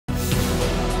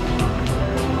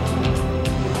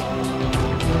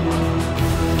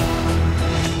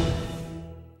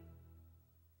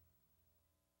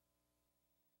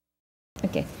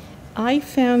I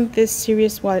found this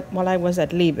series while I was at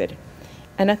Libet,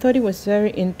 and I thought it was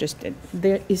very interesting.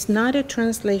 There is not a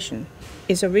translation.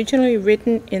 It's originally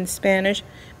written in Spanish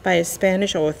by a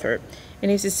Spanish author, and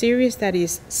it's a series that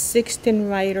is 16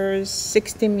 writers,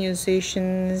 16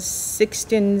 musicians,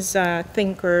 16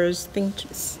 thinkers.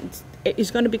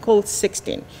 It's going to be called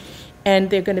 16, and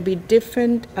there are going to be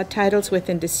different titles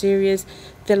within the series.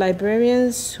 The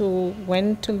librarians who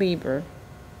went to Liber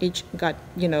each got,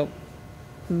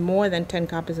 more than 10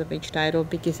 copies of each title,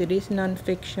 because it is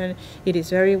nonfiction. It is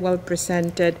very well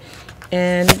presented,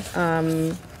 and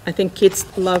I think kids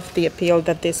love the appeal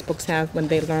that these books have when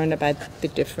they learn about the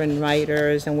different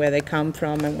writers and where they come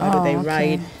from and what do they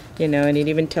write, and it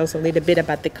even tells a little bit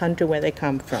about the country where they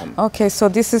come from. Okay, so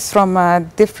this is from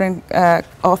different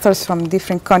authors from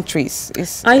different countries.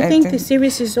 I think the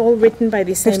series is all written by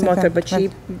the same author, but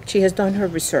she has done her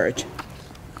research.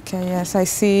 Okay, yes, I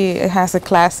see it has a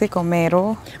classic,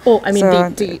 Homero. Oh, I mean, so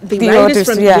the writers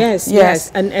from,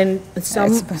 yes. And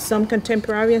some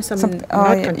contemporary and some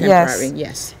not contemporary,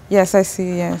 yes. Yes, I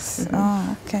see, yes.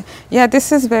 Oh, okay. Yeah,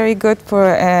 this is very good for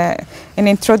an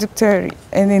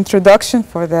introduction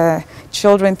for the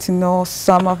children to know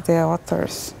some of the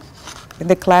authors,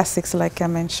 the classics like I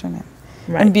mentioned,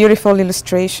 and beautiful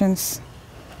illustrations.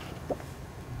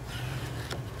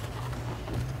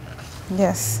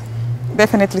 Yes.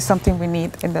 Definitely something we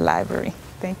need in the library.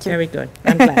 Thank you. Very good.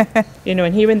 I'm glad.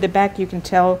 And here in the back you can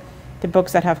tell the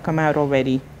books that have come out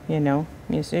already,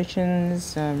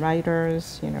 musicians,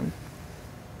 writers,